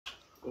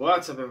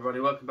What's up everybody,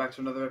 welcome back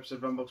to another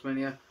episode of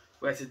Unboxmania,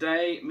 where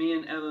today me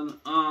and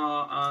Ellen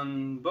are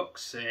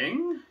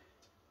unboxing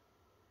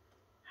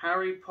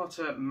Harry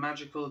Potter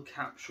Magical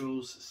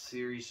Capsules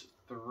Series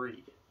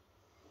 3.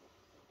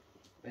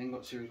 We ain't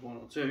got Series 1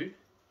 or 2.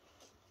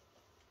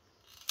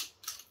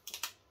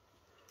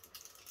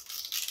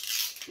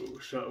 We'll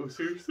start with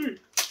Series 3.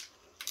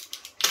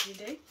 You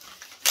do?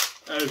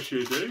 As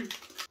you do.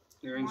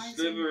 You're in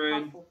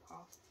Slytherin.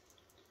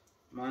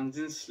 Mine's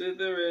in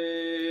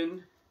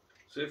Slytherin.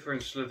 So if we're in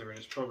Slytherin,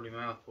 it's probably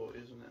Malfoy,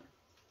 isn't it?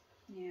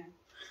 Yeah.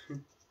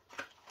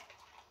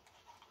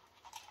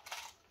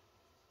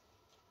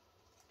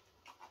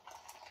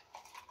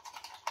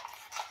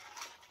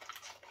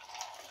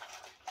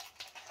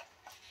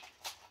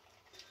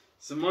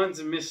 So mine's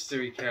a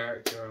mystery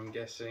character, I'm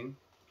guessing.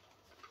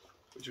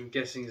 Which I'm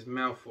guessing is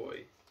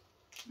Malfoy.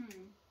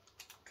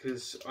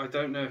 Because I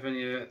don't know if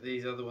any of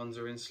these other ones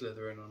are in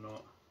Slytherin or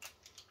not.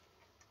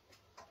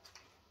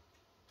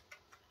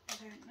 I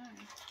don't know.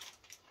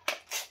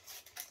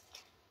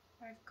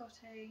 I've got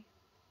a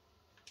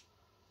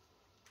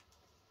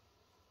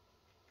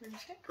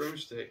broomstick.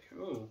 Broomstick.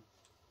 Oh.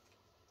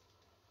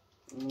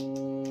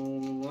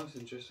 Oh, that's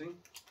interesting.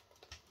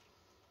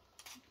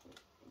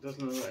 It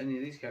doesn't look like any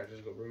of these characters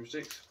have got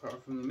broomsticks,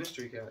 apart from the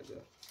mystery character.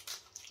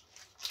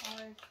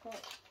 I've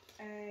got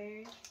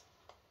a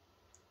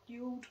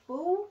jeweled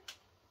ball.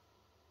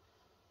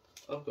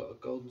 I've got a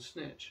golden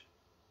snitch.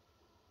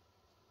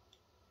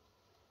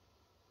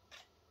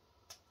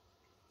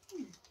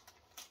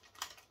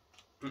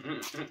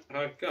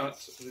 I've got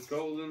the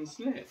golden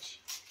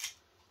snitch.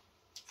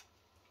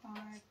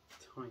 I've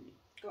Tiny.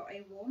 got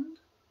a wand.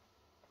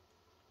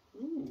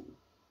 Ooh.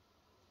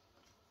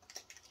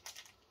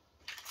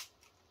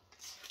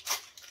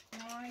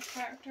 My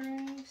character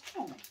is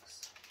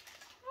Tonks.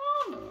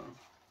 Oh.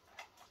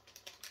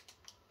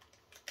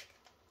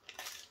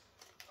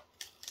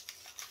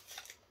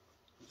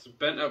 It's a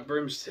bent up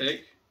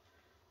broomstick.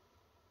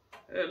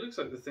 Yeah, it looks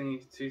like the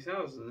thingy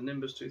 2000, the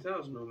Nimbus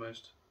 2000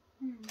 almost.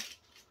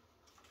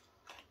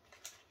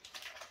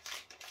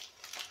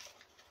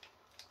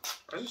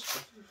 I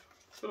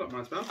feel like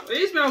mine's Malfoy. It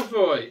is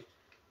Malfoy!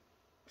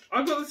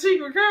 I've got the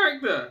secret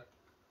character!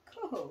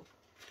 Cool.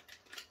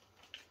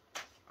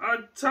 I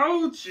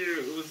told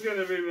you it was going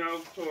to be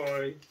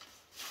Malfoy.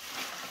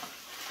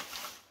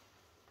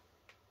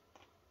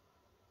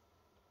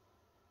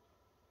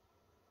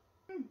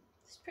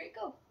 It's pretty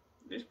cool.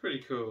 It's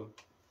pretty cool.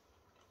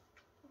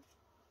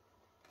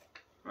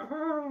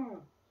 Aha!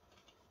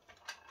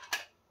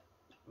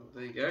 Well,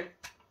 there you go.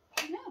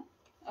 No.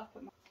 I'll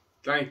put my...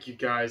 Thank you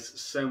guys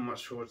so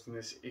much for watching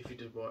this, if you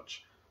did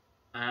watch.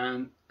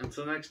 And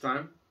until next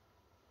time,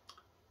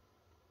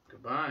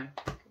 goodbye.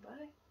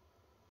 Goodbye.